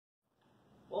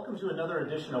Welcome to another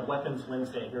edition of Weapons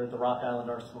Wednesday here at the Rock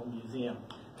Island Arsenal Museum.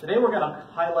 Today we're going to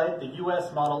highlight the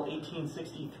U.S. Model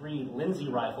 1863 Lindsay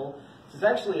rifle. This is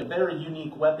actually a very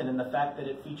unique weapon in the fact that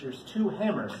it features two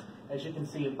hammers, as you can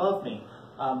see above me.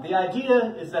 The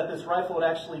idea is that this rifle would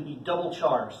actually be double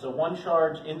charged, so one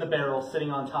charge in the barrel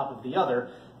sitting on top of the other.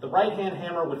 The right-hand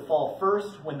hammer would fall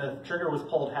first when the trigger was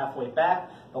pulled halfway back.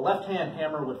 The left-hand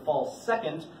hammer would fall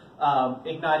second,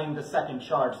 igniting the second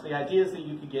charge. So the idea is that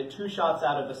you could get two shots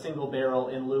out of a single barrel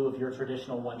in lieu of your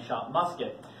traditional one-shot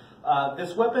musket.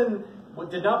 This weapon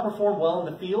did not perform well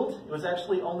in the field. It was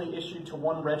actually only issued to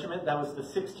one regiment. That was the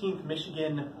 16th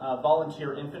Michigan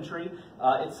Volunteer Infantry.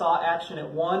 It saw action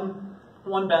at one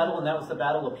battle, and that was the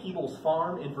Battle of Peebles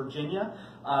Farm in Virginia.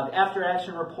 The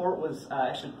after-action report was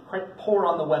actually quite poor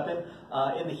on the weapon.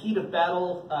 In the heat of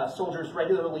battle, soldiers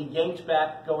regularly yanked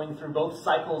back, going through both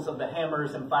cycles of the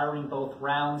hammers and firing both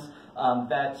rounds.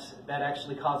 That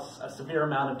actually caused a severe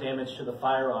amount of damage to the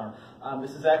firearm.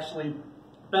 This is actually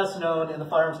best known in the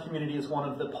firearms community as one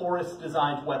of the poorest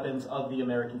designed weapons of the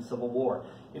American Civil War.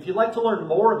 If you'd like to learn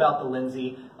more about the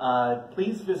Lindsay,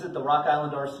 please visit the Rock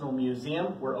Island Arsenal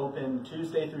Museum. We're open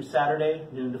Tuesday through Saturday,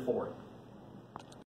 noon to 4.